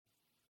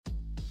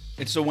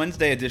It's a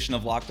Wednesday edition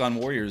of Locked On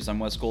Warriors. I'm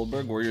Wes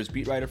Goldberg, Warriors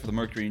beat writer for the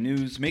Mercury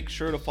News. Make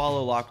sure to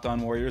follow Locked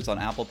On Warriors on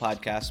Apple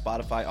Podcasts,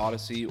 Spotify,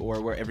 Odyssey,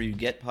 or wherever you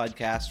get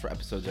podcasts for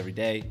episodes every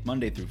day,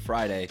 Monday through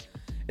Friday.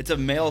 It's a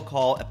mail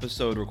call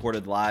episode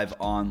recorded live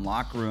on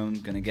Locker Room.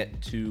 Going to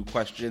get to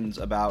questions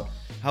about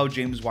how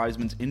James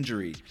Wiseman's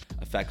injury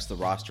affects the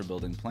roster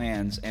building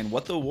plans and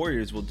what the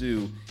Warriors will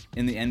do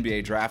in the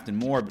NBA draft and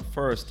more. But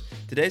first,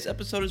 today's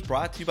episode is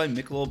brought to you by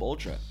Michelob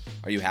Ultra.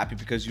 Are you happy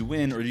because you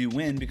win, or do you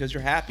win because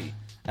you're happy?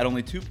 At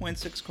only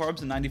 2.6 carbs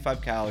and 95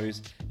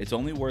 calories, it's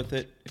only worth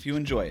it if you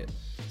enjoy it.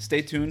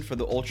 Stay tuned for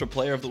the Ultra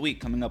Player of the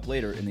Week coming up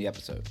later in the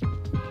episode.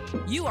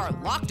 You are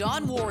Locked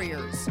On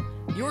Warriors,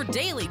 your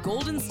daily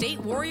Golden State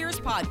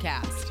Warriors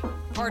podcast.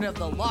 Part of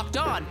the Locked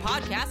On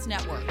Podcast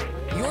Network,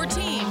 your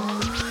team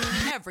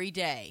every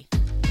day.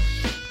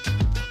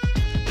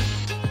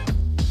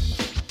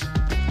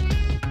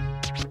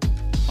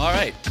 All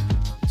right,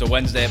 it's a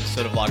Wednesday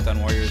episode of Locked On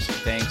Warriors.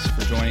 Thanks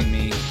for joining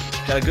me.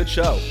 Got a good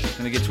show.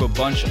 Going to get to a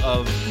bunch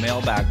of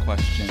mailbag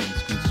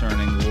questions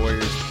concerning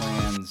Warriors'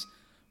 plans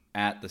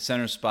at the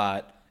center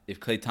spot.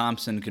 If Klay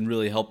Thompson can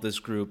really help this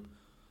group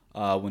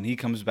when he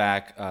comes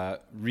back,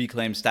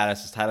 reclaim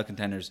status as title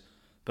contenders.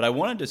 But I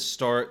wanted to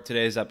start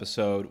today's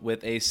episode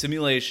with a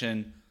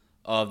simulation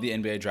of the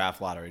NBA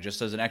draft lottery,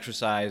 just as an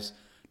exercise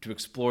to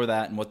explore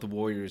that and what the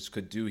Warriors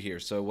could do here.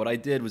 So what I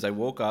did was I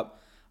woke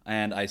up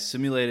and I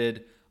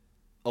simulated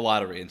a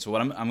lottery. And so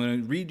what I'm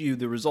going to read you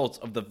the results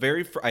of the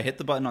very first. I hit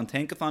the button on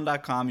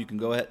tankathon.com. You can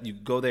go ahead, you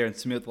go there and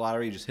simulate the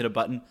lottery. You just hit a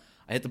button.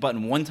 I hit the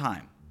button one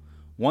time,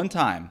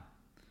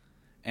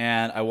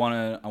 and I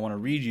want to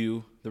read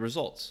you the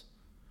results.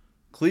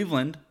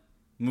 Cleveland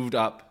moved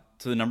up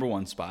to the number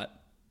 1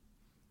 spot.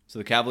 So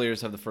the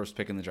Cavaliers have the first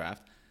pick in the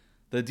draft.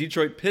 The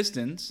Detroit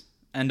Pistons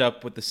end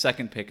up with the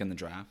second pick in the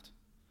draft.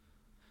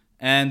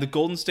 And the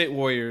Golden State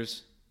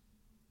Warriors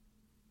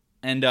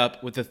end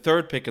up with the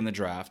third pick in the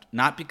draft,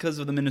 not because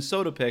of the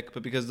Minnesota pick,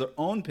 but because their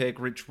own pick,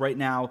 which right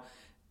now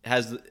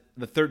has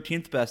the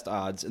 13th best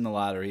odds in the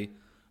lottery,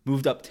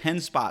 moved up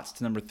 10 spots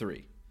to number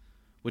 3,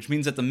 which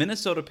means that the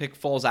Minnesota pick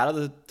falls out of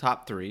the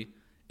top 3.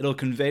 It'll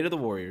convey to the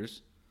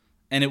Warriors,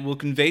 and it will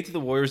convey to the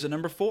Warriors at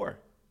number 4.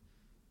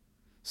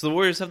 So the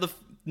Warriors have the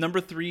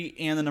number 3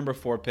 and the number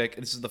 4 pick.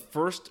 This is the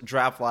first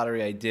draft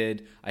lottery I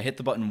did. I hit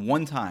the button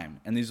one time,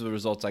 and these are the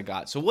results I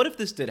got. So what if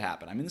this did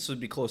happen? I mean, this would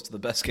be close to the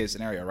best case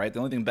scenario, right? The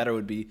only thing better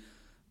would be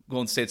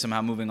Golden State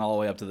somehow moving all the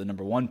way up to the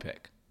number 1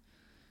 pick.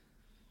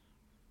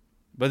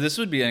 But this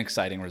would be an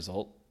exciting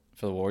result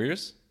for the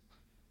Warriors.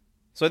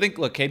 So I think,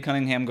 look, Cade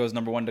Cunningham goes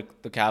number 1 to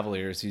the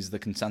Cavaliers. He's the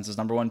consensus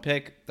number 1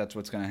 pick. That's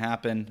what's going to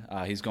happen.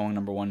 He's going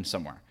number 1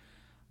 somewhere.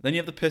 Then you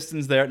have the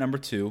Pistons there at number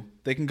 2.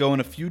 They can go in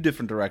a few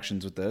different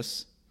directions with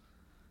this.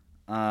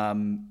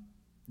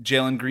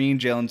 Jalen Green,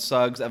 Jalen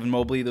Suggs, Evan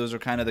Mobley, those are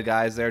kind of the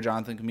guys there.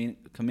 Jonathan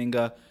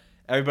Kuminga.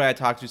 Everybody I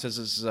talked to says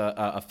this is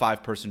a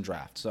 5-person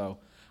draft. So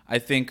I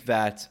think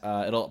that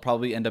it'll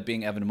probably end up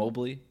being Evan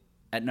Mobley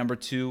at number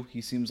 2.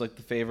 He seems like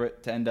the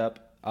favorite to end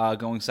up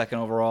going second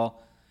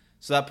overall.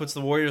 So that puts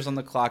the Warriors on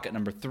the clock at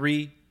number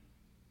 3.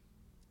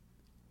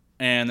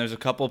 And there's a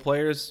couple of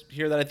players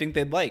here that I think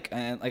they'd like.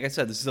 And like I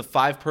said, this is a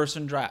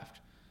 5-person draft.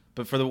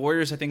 But for the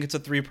Warriors, I think it's a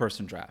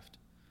 3-person draft.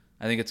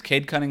 I think it's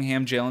Cade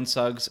Cunningham, Jalen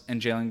Suggs,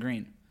 and Jalen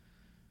Green.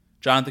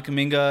 Jonathan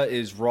Kuminga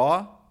is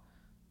raw,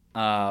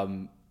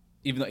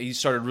 even though he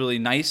started really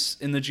nice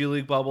in the G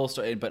League bubble.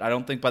 But I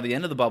don't think by the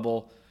end of the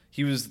bubble,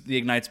 he was the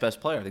Ignite's best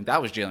player. I think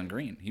that was Jalen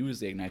Green. He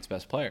was the Ignite's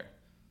best player.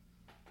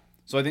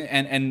 So I think,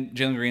 and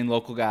Jalen Green,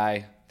 local guy,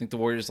 I think the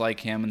Warriors like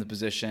him in the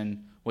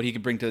position. What he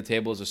could bring to the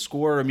table as a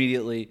scorer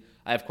immediately.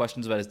 I have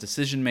questions about his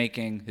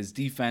decision-making, his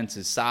defense,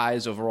 his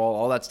size, overall.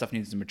 All that stuff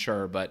needs to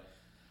mature, but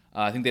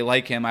I think they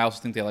like him. I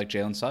also think they like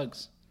Jalen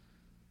Suggs.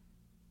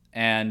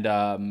 And,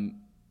 I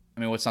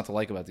mean, what's not to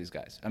like about these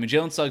guys? I mean,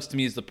 Jalen Suggs, to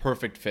me, is the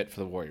perfect fit for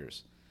the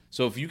Warriors.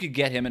 So if you could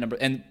get him at number...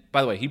 And,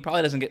 by the way, he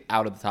probably doesn't get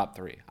out of the top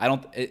 3.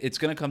 It's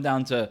going to come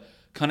down to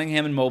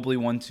Cunningham and Mobley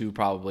 1-2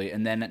 probably,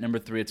 and then at number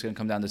 3 it's going to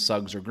come down to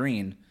Suggs or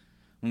Green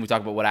when we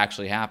talk about what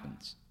actually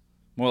happens.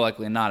 More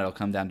likely than not, it'll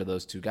come down to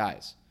those 2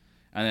 guys.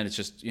 And then it's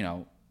just,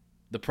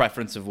 the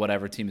preference of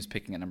whatever team is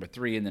picking at number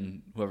 3, and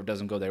then whoever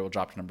doesn't go there will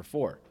drop to number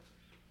 4.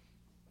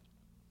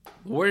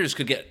 The Warriors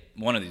could get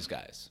one of these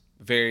guys.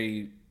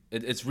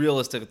 It's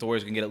realistic that the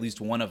Warriors can get at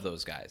least one of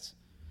those guys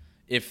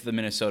if the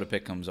Minnesota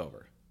pick comes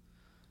over.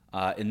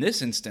 In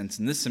this instance,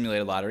 in this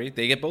simulated lottery,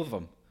 they get both of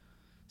them.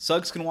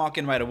 Suggs can walk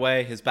in right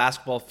away. His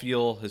basketball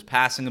feel, his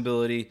passing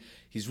ability,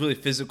 he's really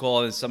physical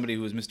as somebody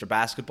who is Mr.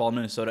 Basketball in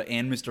Minnesota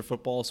and Mr.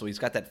 Football, so he's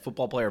got that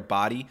football player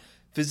body.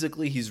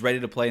 Physically, he's ready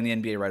to play in the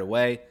NBA right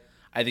away.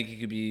 I think he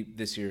could be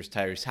this year's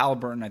Tyrese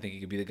Halliburton. I think he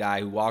could be the guy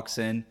who walks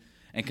in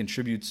and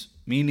contributes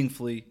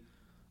meaningfully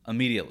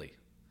immediately.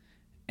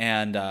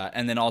 And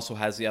then also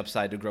has the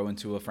upside to grow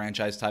into a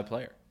franchise-type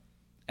player.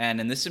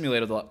 And in this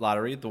simulated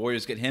lottery, the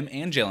Warriors get him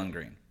and Jalen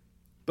Green.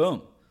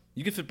 Boom.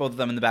 You can fit both of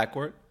them in the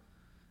backcourt.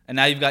 And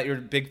now you've got your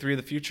big 3 of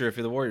the future if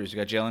you're the Warriors. You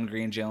got Jalen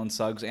Green, Jalen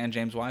Suggs, and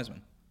James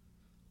Wiseman.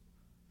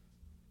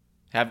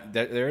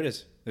 There it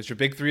is. There's your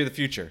big 3 of the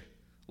future.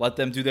 Let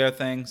them do their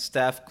thing.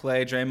 Steph,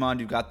 Klay, Draymond,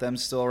 you've got them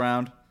still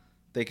around.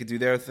 They could do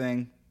their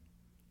thing.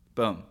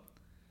 Boom.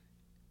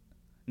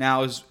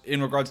 Now, as in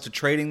regards to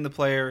trading the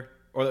player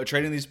or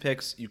trading these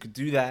picks, you could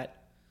do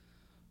that.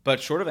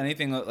 But short of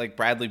anything like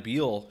Bradley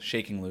Beal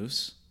shaking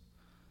loose,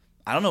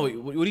 I don't know.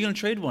 What are you going to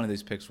trade one of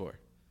these picks for?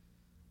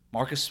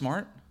 Marcus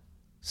Smart?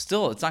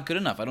 Still, it's not good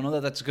enough. I don't know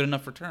that that's a good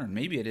enough return.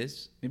 Maybe it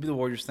is. Maybe the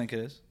Warriors think it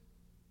is.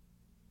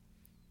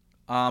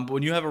 But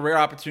when you have a rare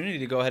opportunity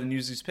to go ahead and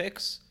use these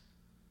picks,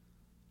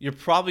 you're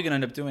probably going to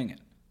end up doing it.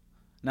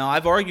 Now,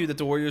 I've argued that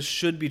the Warriors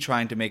should be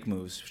trying to make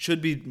moves,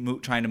 should be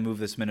trying to move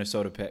this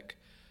Minnesota pick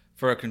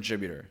for a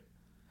contributor.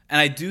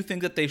 And I do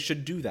think that they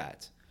should do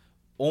that,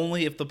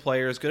 only if the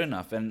player is good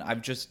enough. And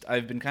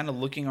I've been kind of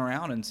looking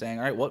around and saying,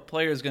 all right, what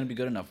player is going to be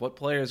good enough? What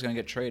player is going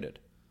to get traded?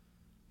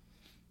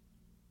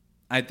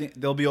 I think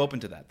they'll be open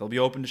to that. They'll be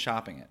open to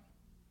shopping it.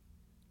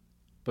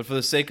 But for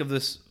the sake of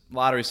this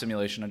lottery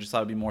simulation, I just thought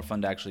it would be more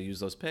fun to actually use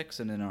those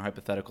picks. And in our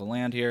hypothetical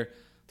land here,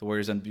 the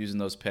Warriors end up using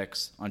those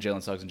picks on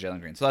Jalen Suggs and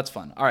Jalen Green. So that's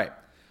fun. All right.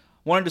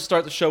 Wanted to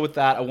start the show with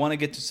that. I want to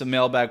get to some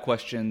mailbag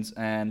questions,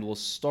 and we'll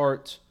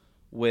start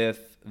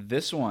with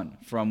this one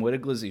from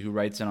Wittig Glizzy, who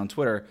writes in on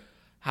Twitter.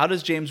 How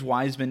does James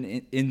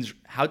Wiseman's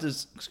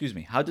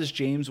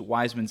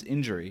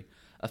injury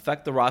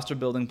affect the roster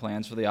building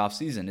plans for the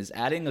offseason? Is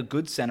adding a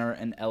good center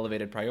an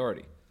elevated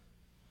priority?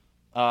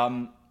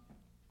 I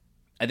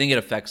think it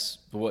affects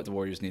what the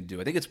Warriors need to do.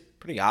 I think it's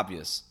pretty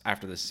obvious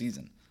after this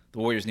season. The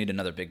Warriors need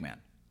another big man.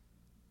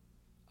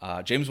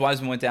 James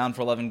Wiseman went down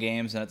for 11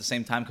 games, and at the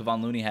same time,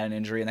 Kevon Looney had an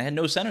injury, and they had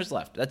no centers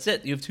left. That's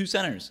it. You have two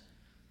centers.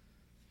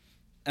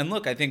 And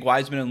look, I think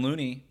Wiseman and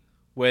Looney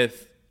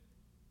with,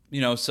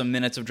 some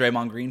minutes of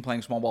Draymond Green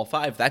playing small ball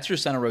 5, that's your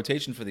center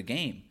rotation for the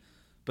game.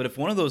 But if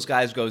one of those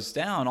guys goes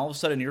down, all of a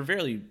sudden you're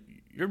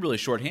really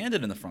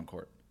shorthanded in the front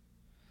court.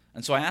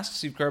 And so I asked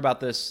Steve Kerr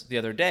about this the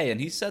other day, and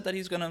he said that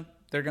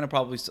they're gonna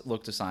probably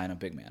look to sign a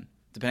big man,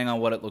 depending on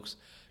what it looks.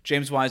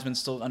 James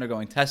Wiseman's still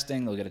undergoing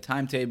testing. They'll get a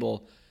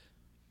timetable.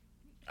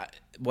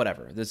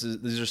 Whatever.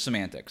 These are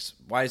semantics.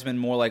 Wiseman,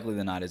 more likely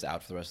than not, is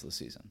out for the rest of the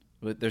season.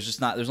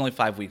 There's only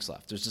 5 weeks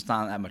left. There's just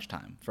not that much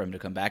time for him to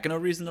come back, and no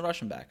reason to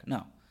rush him back.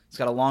 No. He's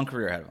got a long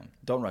career ahead of him.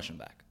 Don't rush him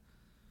back.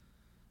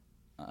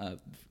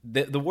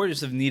 The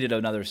Warriors have needed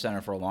another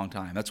center for a long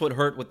time. That's what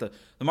hurt with the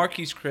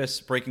Marquise Chris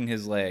breaking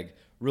his leg.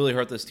 Really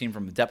hurt this team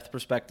from a depth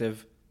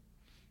perspective.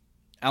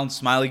 Alan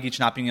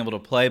Smiley-Geach not being able to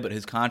play, but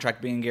his contract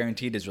being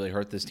guaranteed has really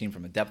hurt this team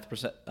from a depth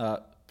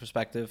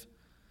perspective.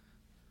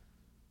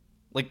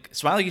 Like,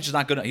 Smiley-Geach is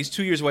not good enough. He's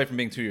 2 years away from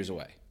being 2 years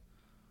away.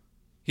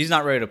 He's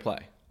not ready to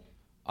play.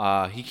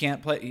 He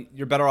can't play.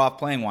 You're better off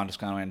playing Juan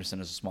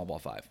Toscano-Anderson as a small ball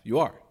 5. You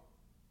are.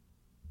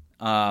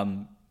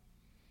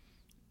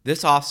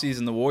 This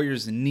offseason, the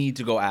Warriors need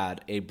to go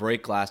add a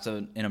break glass,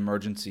 an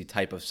emergency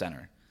type of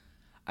center.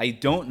 I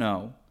don't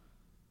know,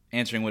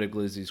 answering Wittig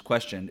Glizzy's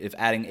question, if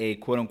adding a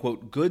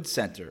quote-unquote good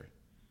center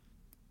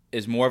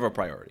is more of a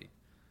priority.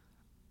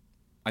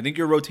 I think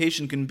your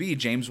rotation can be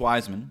James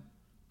Wiseman,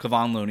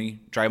 Kevon Looney,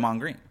 Draymond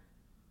Green.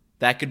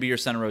 That could be your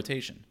center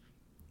rotation.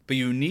 But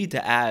you need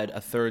to add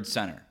a third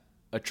center,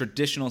 a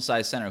traditional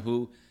size center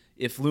who,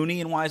 if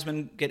Looney and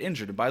Wiseman get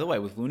injured, and by the way,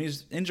 with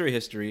Looney's injury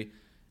history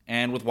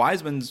and with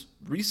Wiseman's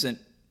recent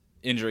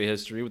injury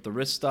history with the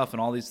wrist stuff and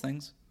all these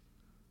things,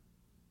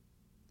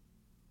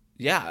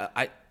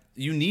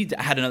 you need to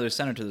add another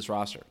center to this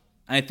roster.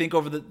 And I think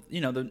over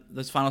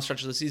this final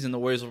stretch of the season, the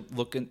Warriors are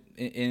looking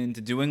into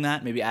doing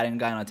that, maybe adding a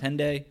guy on a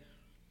 10-day,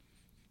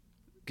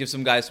 give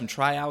some guys some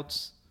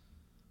tryouts.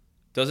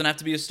 Doesn't have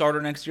to be a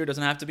starter next year.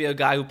 Doesn't have to be a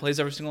guy who plays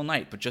every single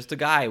night. But just a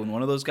guy, when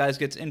one of those guys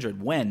gets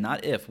injured, when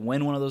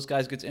one of those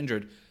guys gets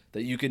injured,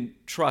 that you can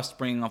trust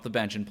bringing off the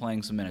bench and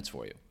playing some minutes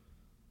for you.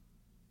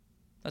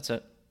 That's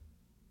it.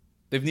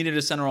 They've needed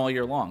a center all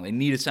year long. They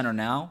need a center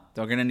now.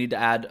 They're going to need to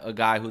add a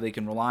guy who they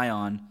can rely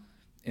on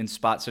in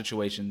spot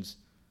situations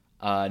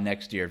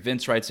next year.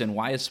 Vince writes in,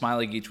 why is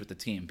Smiley-Geach with the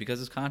team? Because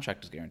his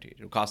contract is guaranteed.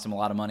 It'll cost him a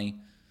lot of money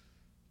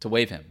to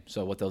waive him.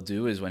 So what they'll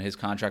do is when his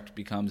contract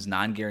becomes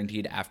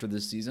non-guaranteed after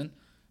this season,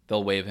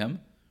 they'll waive him,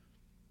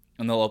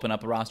 and they'll open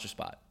up a roster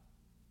spot.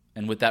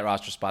 And with that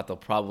roster spot, they'll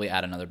probably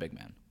add another big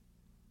man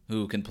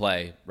who can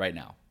play right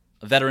now.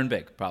 A veteran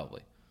big,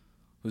 probably,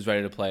 who's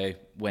ready to play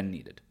when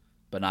needed,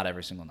 but not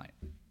every single night.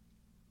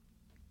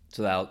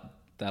 So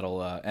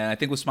that'll and I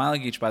think with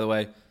Smiley-Geach, by the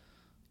way,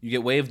 you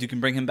get waived, you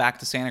can bring him back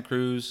to Santa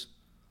Cruz,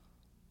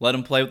 let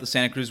him play with the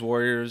Santa Cruz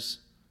Warriors.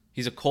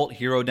 He's a cult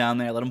hero down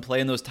there. Let him play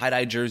in those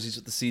tie-dye jerseys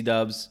with the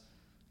C-Dubs.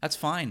 That's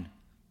fine.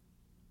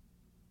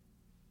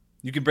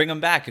 You can bring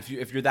him back if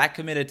you're that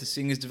committed to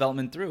seeing his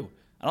development through.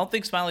 I don't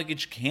think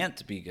Smiley-Geach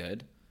can't be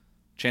good.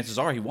 Chances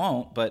are he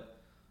won't,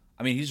 but,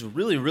 I mean, he's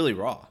really, really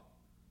raw.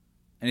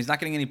 And he's not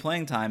getting any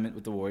playing time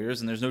with the Warriors,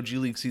 and there's no G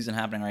League season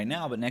happening right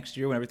now, but next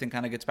year when everything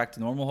kind of gets back to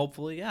normal,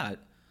 hopefully,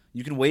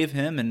 you can waive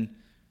him, and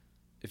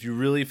if you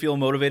really feel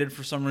motivated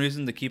for some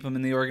reason to keep him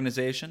in the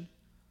organization,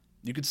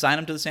 you could sign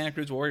him to the Santa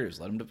Cruz Warriors.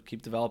 Let him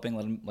keep developing.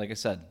 Let him, like I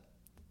said,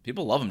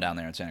 people love him down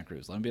there in Santa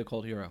Cruz. Let him be a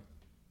cult hero.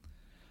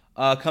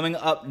 Coming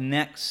up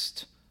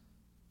next,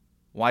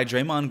 why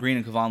Draymond Green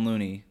and Kevon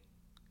Looney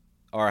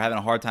are having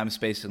a hard time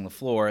spacing the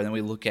floor, and then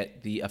we look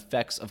at the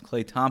effects of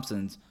Klay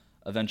Thompson's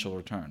eventual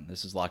return.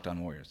 This is Locked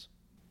On Warriors.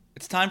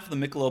 It's time for the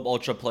Michelob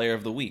Ultra Player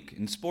of the Week.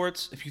 In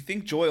sports, if you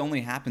think joy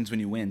only happens when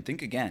you win,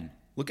 think again.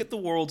 Look at the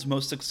world's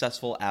most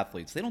successful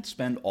athletes. They don't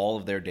spend all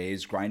of their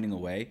days grinding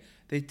away.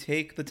 They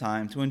take the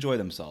time to enjoy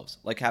themselves,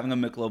 like having a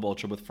Michelob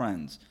Ultra with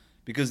friends,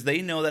 because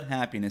they know that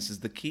happiness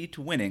is the key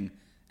to winning,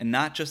 and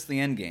not just the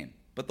end game,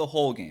 but the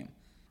whole game.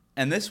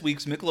 And this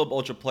week's Michelob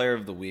Ultra Player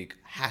of the Week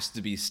has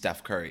to be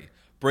Steph Curry,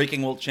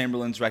 breaking Wilt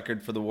Chamberlain's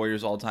record for the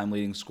Warriors' all-time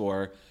leading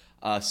scorer,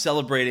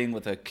 celebrating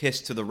with a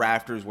kiss to the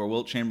rafters where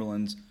Wilt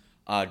Chamberlain's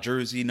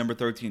jersey, number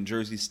 13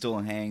 jersey, still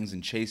hangs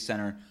in Chase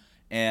Center,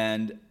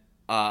 and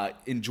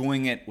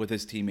enjoying it with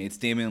his teammates.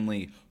 Damian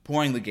Lee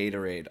pouring the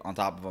Gatorade on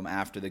top of him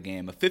after the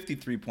game. A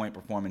 53-point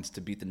performance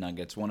to beat the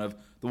Nuggets, one of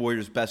the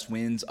Warriors' best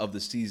wins of the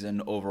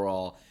season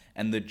overall,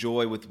 and the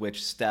joy with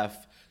which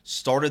Steph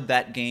started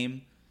that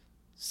game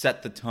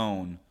set the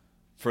tone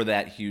for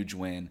that huge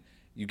win.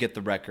 You get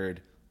the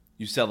record.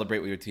 You celebrate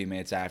with your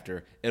teammates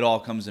after. It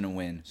all comes in a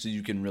win, so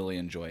you can really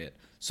enjoy it.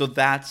 So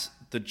that's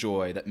the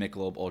joy that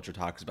Michelob Ultra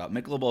talks about.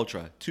 Michelob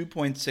Ultra,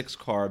 2.6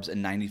 carbs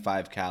and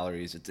 95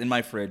 calories. It's in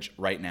my fridge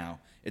right now.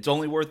 It's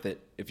only worth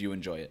it if you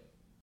enjoy it.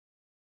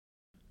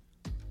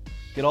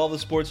 Get all the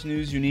sports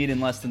news you need in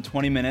less than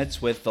 20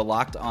 minutes with the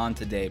Locked On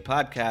Today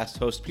podcast.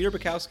 Host Peter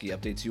Bukowski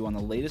updates you on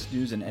the latest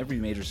news in every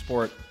major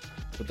sport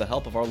with the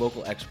help of our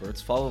local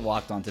experts. Follow the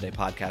Locked On Today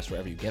podcast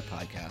wherever you get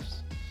podcasts.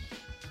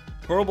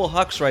 Horrible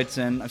Hux writes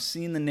in, I've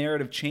seen the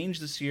narrative change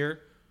this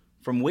year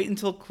from wait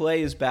until Klay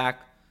is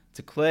back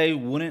to Klay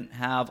wouldn't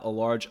have a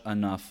large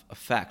enough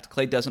effect.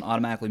 Klay doesn't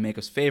automatically make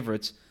us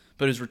favorites,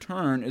 but his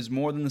return is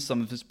more than the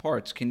sum of his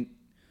parts.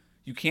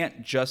 You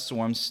can't just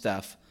swarm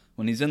Steph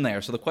when he's in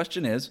there. So the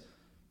question is,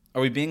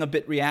 are we being a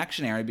bit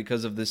reactionary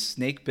because of this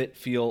snake bit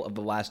feel of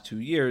the last 2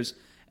 years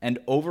and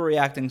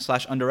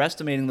overreacting /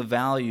 underestimating the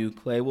value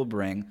Klay will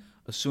bring,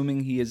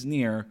 assuming he is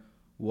near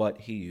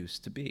what he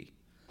used to be?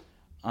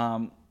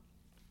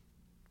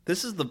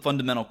 This is the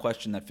fundamental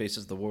question that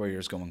faces the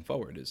Warriors going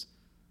forward is,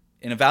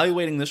 in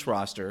evaluating this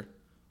roster,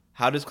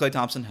 how does Klay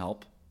Thompson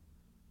help?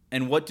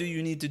 And what do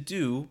you need to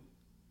do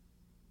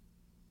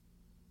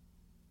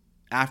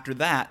after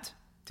that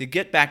to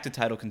get back to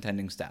title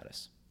contending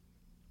status?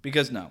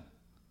 Because no,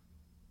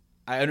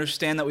 I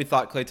understand that we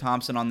thought Klay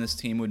Thompson on this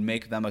team would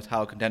make them a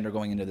title contender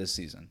going into this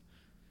season.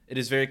 It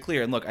is very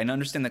clear. And look, I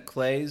understand that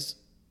Klay's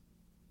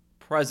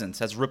presence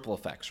has ripple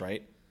effects,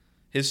 right?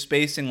 His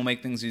spacing will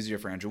make things easier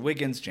for Andrew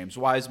Wiggins, James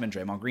Wiseman,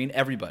 Draymond Green,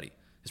 everybody.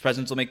 His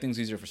presence will make things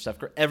easier for Steph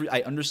Curry.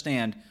 I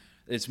understand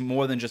it's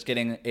more than just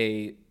getting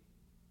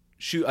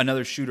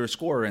another shooter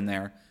scorer in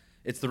there.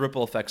 It's the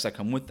ripple effects that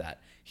come with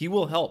that. He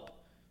will help.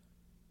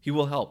 He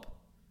will help.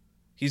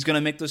 He's going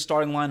to make the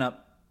starting lineup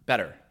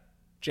better.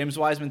 James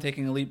Wiseman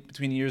taking a leap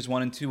between years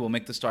 1 and 2 will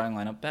make the starting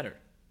lineup better.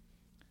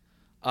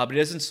 But he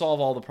doesn't solve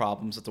all the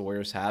problems that the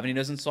Warriors have, and he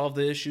doesn't solve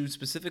the issue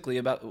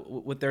specifically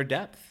with their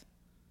depth.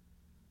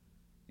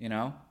 You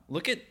know,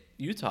 look at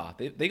Utah.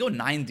 They go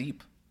 9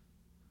 deep.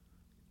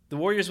 The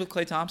Warriors with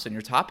Klay Thompson,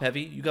 you're top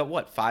heavy. You got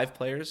what, 5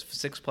 players,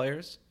 6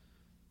 players?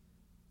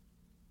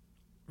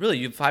 Really,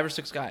 you have 5 or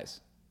 6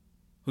 guys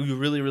who you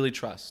really, really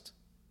trust.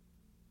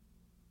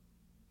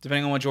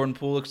 Depending on what Jordan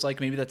Poole looks like,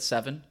 maybe that's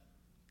 7.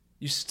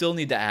 You still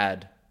need to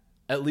add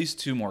at least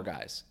 2 more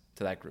guys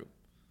to that group.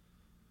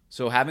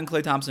 So having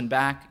Klay Thompson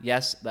back,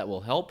 yes, that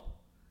will help.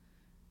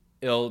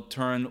 It'll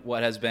turn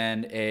what has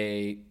been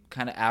a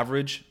kind of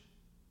average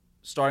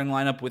starting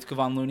lineup with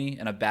Kevon Looney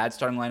and a bad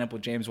starting lineup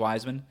with James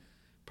Wiseman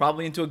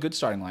probably into a good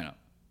starting lineup.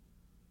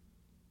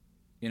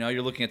 You know,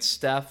 you're looking at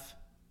Steph,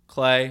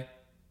 Klay,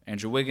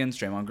 Andrew Wiggins,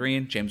 Draymond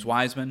Green, James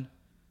Wiseman.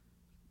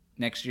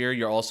 Next year,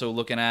 you're also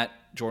looking at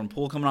Jordan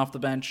Poole coming off the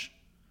bench,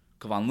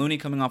 Kevon Looney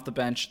coming off the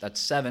bench. That's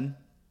 7.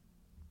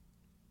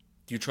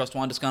 Do you trust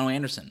Juan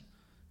Toscano-Anderson?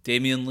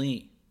 Damian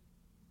Lee?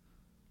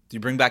 Do you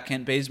bring back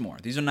Kent Bazemore?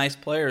 These are nice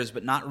players,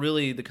 but not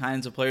really the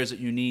kinds of players that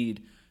you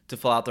need to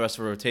fill out the rest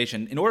of the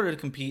rotation in order to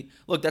compete.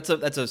 Look, that's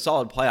a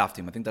solid playoff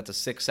team. I think that's a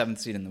 6th, 7th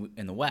seed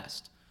in the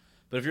West.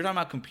 But if you're talking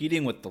about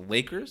competing with the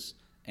Lakers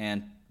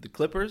and the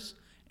Clippers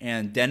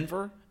and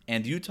Denver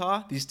and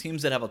Utah, these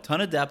teams that have a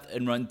ton of depth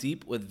and run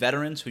deep with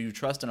veterans who you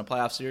trust in a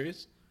playoff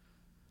series,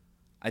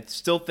 I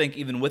still think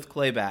even with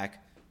Klay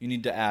back, you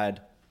need to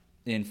add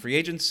in free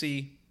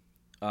agency.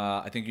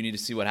 I think you need to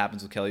see what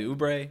happens with Kelly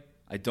Oubre.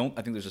 I think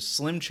there's a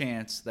slim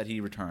chance that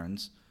he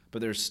returns, but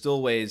there's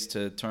still ways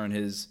to turn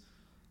his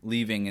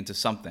leaving into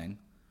something,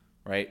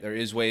 right? There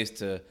is ways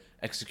to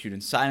execute in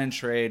sign and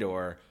trade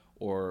or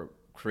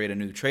create a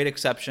new trade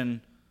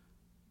exception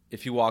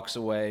if he walks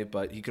away,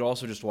 but he could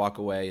also just walk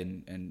away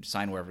and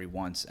sign wherever he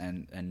wants,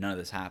 and none of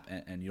this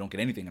happen, and you don't get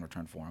anything in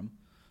return for him.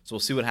 So we'll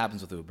see what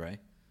happens with Oubre.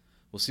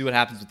 We'll see what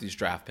happens with these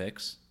draft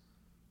picks.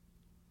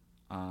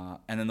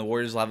 And then the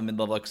Warriors will have a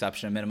mid-level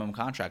exception and minimum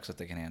contracts that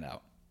they can hand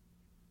out.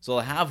 So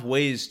they'll have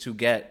ways to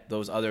get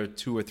those other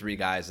 2 or 3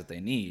 guys that they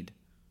need.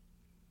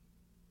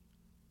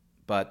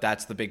 But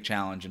that's the big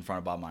challenge in front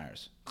of Bob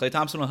Myers. Klay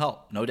Thompson will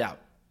help, no doubt.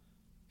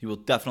 He will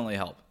definitely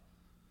help.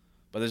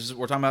 But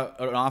we're talking about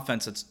an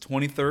offense that's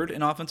 23rd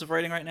in offensive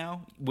rating right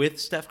now, with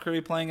Steph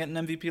Curry playing at an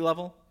MVP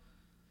level.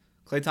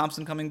 Klay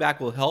Thompson coming back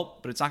will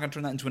help, but it's not going to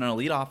turn that into an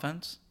elite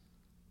offense.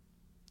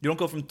 You don't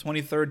go from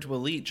 23rd to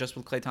elite just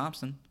with Klay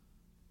Thompson.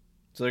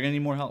 So they're going to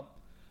need more help.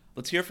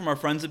 Let's hear from our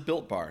friends at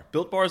Built Bar.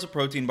 Built Bar is a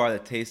protein bar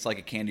that tastes like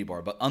a candy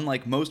bar, but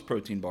unlike most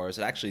protein bars,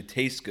 it actually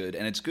tastes good,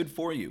 and it's good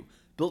for you.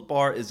 Built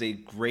Bar is a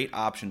great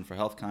option for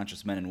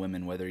health-conscious men and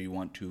women, whether you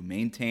want to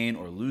maintain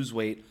or lose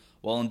weight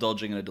while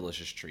indulging in a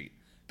delicious treat.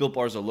 Built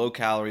Bars are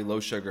low-calorie,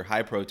 low-sugar,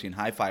 high-protein,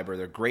 high-fiber.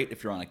 They're great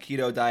if you're on a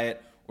keto diet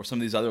or some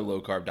of these other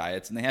low-carb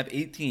diets, and they have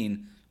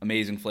 18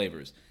 amazing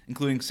flavors,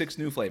 including 6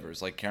 new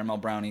flavors like caramel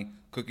brownie,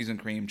 cookies and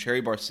cream,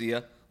 cherry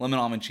barcia, lemon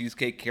almond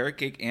cheesecake, carrot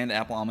cake, and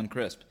apple almond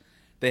crisp.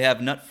 They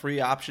have nut-free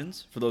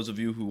options for those of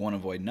you who want to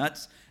avoid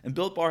nuts, and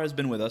Built Bar has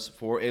been with us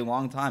for a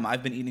long time.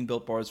 I've been eating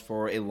Built Bars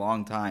for a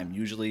long time,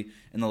 usually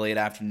in the late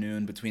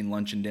afternoon between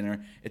lunch and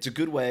dinner. It's a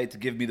good way to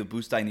give me the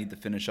boost I need to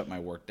finish up my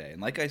workday.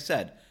 And like I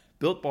said,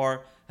 Built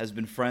Bar has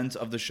been friends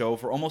of the show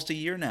for almost a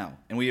year now,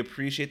 and we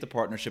appreciate the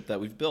partnership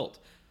that we've built.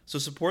 So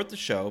support the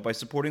show by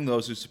supporting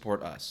those who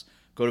support us.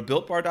 Go to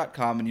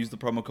BuiltBar.com and use the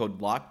promo code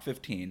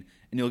LOCKED15,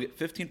 and you'll get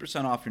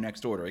 15% off your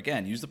next order.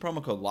 Again, use the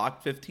promo code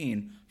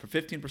LOCKED15 for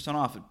 15%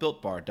 off at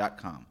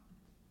BuiltBar.com.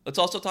 Let's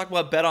also talk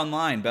about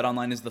BetOnline.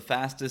 BetOnline is the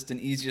fastest and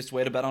easiest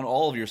way to bet on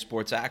all of your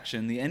sports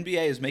action. The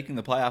NBA is making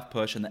the playoff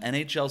push, and the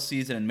NHL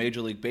season and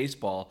Major League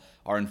Baseball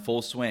are in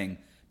full swing.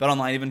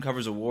 BetOnline even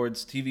covers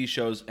awards, TV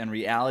shows, and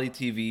reality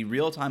TV,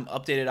 real-time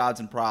updated odds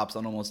and props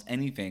on almost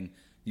anything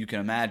you can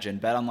imagine.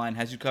 BetOnline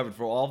has you covered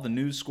for all of the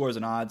news, scores,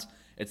 and odds.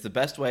 It's the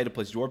best way to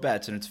place your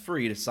bets, and it's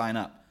free to sign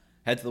up.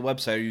 Head to the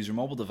website or use your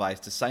mobile device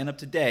to sign up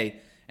today,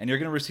 and you're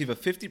going to receive a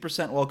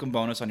 50% welcome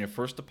bonus on your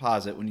first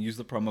deposit when you use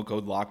the promo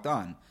code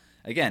LOCKEDON.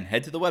 Again,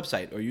 head to the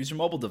website or use your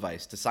mobile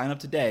device to sign up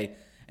today,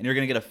 and you're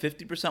going to get a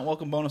 50%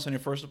 welcome bonus on your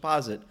first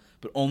deposit,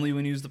 but only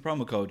when you use the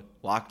promo code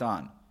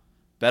LOCKEDON.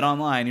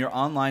 BetOnline, your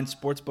online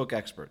sportsbook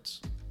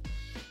experts.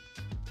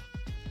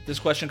 This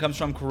question comes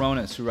from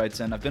Coronas, who writes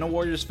in, I've been a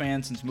Warriors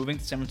fan since moving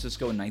to San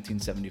Francisco in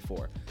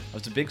 1974. I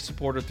was a big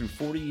supporter through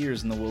 40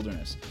 years in the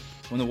wilderness.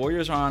 When the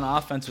Warriors are on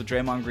offense with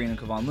Draymond Green and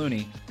Kevon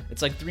Looney,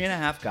 it's like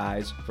 3.5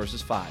 guys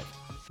versus 5.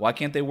 Why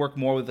can't they work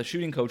more with a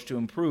shooting coach to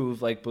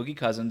improve like Boogie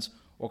Cousins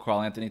or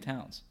Karl Anthony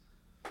Towns?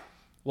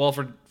 Well,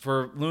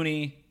 for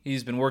Looney,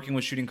 he's been working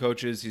with shooting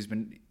coaches. He's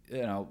been,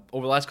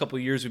 over the last couple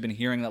of years, we've been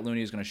hearing that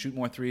Looney is going to shoot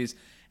more threes.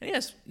 And he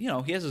has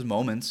his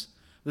moments.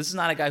 This is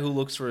not a guy who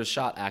looks for his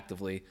shot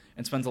actively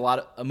and spends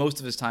most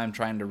of his time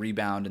trying to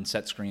rebound and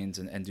set screens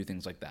and do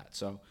things like that.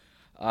 So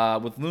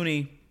with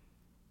Looney,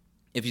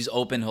 if he's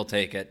open, he'll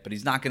take it, but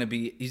he's not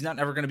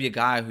ever going to be a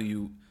guy who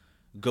you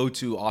go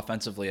to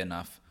offensively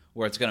enough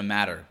where it's going to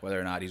matter whether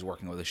or not he's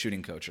working with a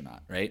shooting coach or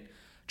not, right?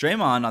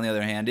 Draymond, on the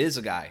other hand, is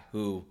a guy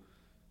who,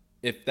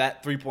 if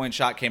that three-point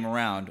shot came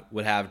around,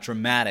 would have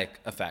dramatic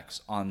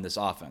effects on this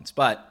offense,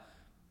 but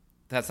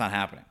that's not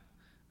happening.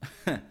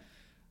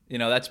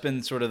 That's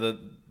been sort of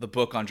the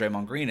book on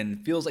Draymond Green, and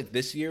it feels like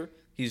this year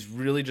he's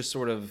really just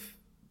sort of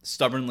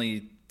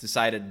stubbornly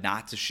decided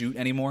not to shoot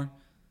anymore.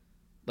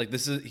 Like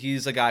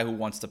he's a guy who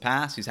wants to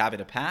pass. He's happy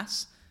to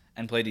pass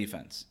and play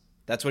defense.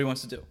 That's what he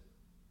wants to do.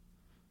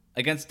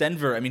 Against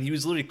Denver, he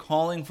was literally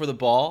calling for the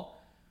ball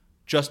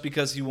just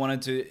because he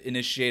wanted to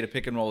initiate a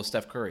pick and roll with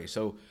Steph Curry.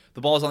 So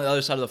the ball is on the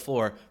other side of the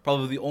floor.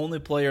 Probably the only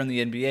player in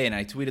the NBA, and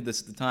I tweeted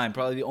this at the time,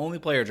 probably the only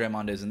player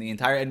Draymond is in the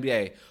entire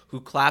NBA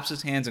who claps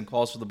his hands and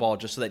calls for the ball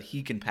just so that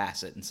he can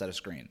pass it and set a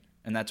screen.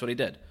 And that's what he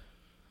did.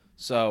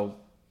 So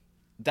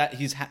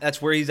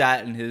that's where he's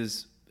at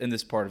in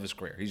this part of his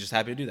career. He's just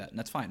happy to do that, and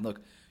that's fine.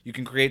 Look, you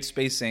can create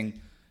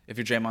spacing if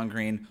you're Draymond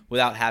Green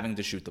without having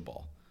to shoot the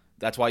ball.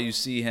 That's why you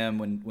see him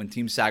when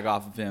teams sag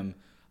off of him,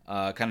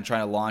 kind of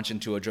trying to launch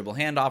into a dribble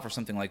handoff or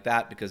something like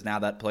that, because now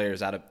that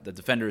the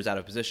defender is out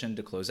of position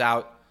to close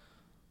out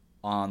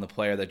on the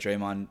player that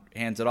Draymond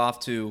hands it off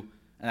to,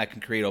 and that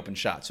can create open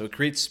shots. So it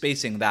creates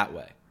spacing that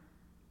way.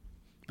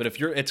 But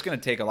it's going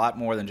to take a lot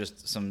more than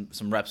just some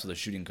reps with a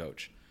shooting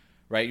coach,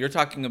 right? You're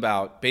talking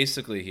about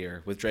basically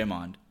here with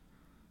Draymond.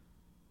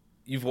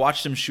 You've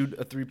watched him shoot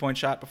a three-point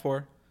shot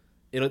before.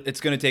 It's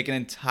going to take an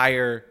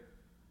entire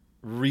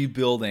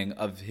rebuilding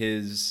of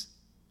his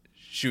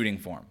shooting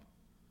form.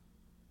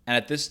 And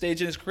at this stage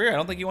in his career, I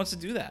don't think he wants to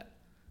do that.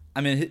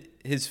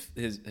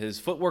 His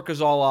footwork is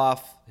all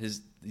off.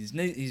 His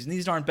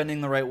knees aren't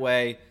bending the right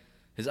way.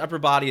 His upper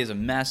body is a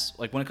mess.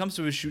 Like, when it comes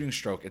to his shooting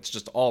stroke, it's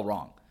just all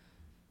wrong.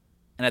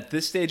 And at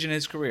this stage in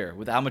his career,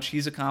 with how much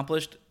he's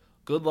accomplished,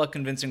 good luck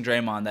convincing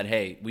Draymond that,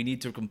 hey, we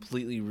need to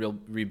completely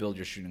rebuild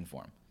your shooting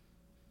form.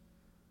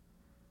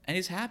 And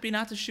he's happy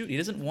not to shoot. He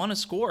doesn't want to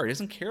score. He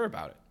doesn't care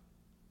about it.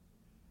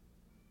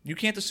 You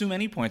can't assume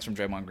any points from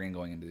Draymond Green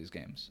going into these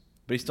games.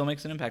 But he still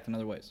makes an impact in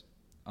other ways.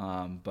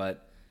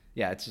 But,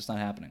 yeah, it's just not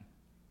happening.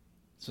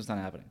 It's just not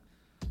happening.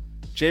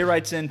 Jay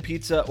writes in,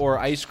 pizza or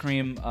ice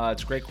cream?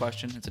 It's a great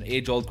question. It's an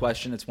age-old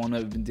question. It's one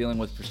that we've been dealing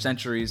with for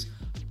centuries.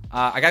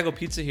 I got to go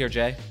pizza here,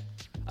 Jay.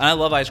 And I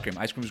love ice cream.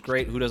 Ice cream's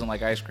great. Who doesn't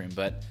like ice cream?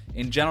 But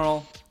in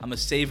general, I'm a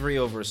savory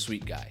over a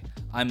sweet guy.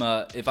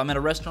 If I'm at a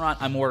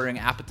restaurant, I'm ordering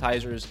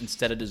appetizers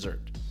instead of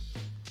dessert.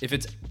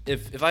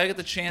 If I get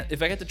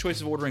the choice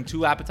of ordering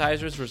 2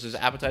 appetizers versus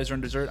appetizer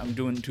and dessert, I'm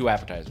doing 2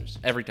 appetizers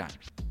every time.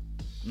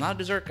 I'm not a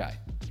dessert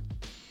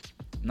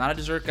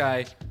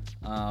guy.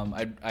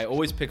 I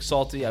always pick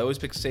salty. I always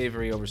pick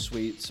savory over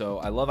sweet. So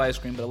I love ice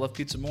cream, but I love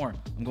pizza more.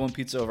 I'm going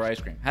pizza over ice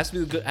cream. Has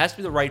to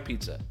be the right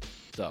pizza,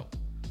 though.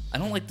 I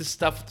don't like this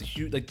stuff with the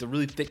huge, like the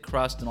really thick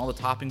crust and all the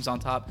toppings on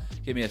top.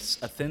 Give me a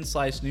thin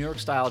slice New York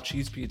style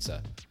cheese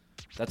pizza.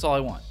 That's all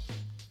I want.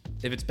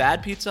 If it's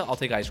bad pizza, I'll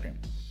take ice cream,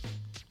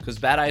 because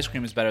bad ice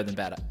cream is better than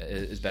bad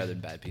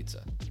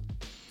pizza.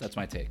 That's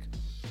my take.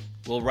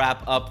 We'll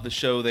wrap up the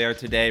show there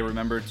today.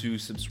 Remember to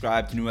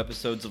subscribe to new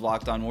episodes of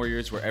Locked On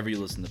Warriors wherever you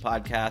listen to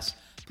podcasts.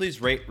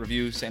 Please rate,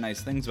 review, say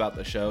nice things about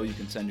the show. You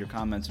can send your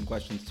comments and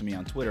questions to me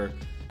on Twitter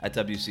at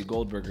WC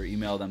Goldberg, or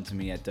email them to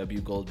me at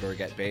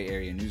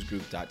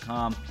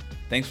wgoldberg@bayareanewsgroup.com.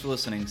 Thanks for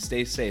listening.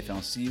 Stay safe, and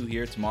I'll see you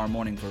here tomorrow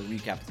morning for a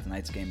recap of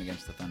tonight's game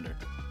against the Thunder.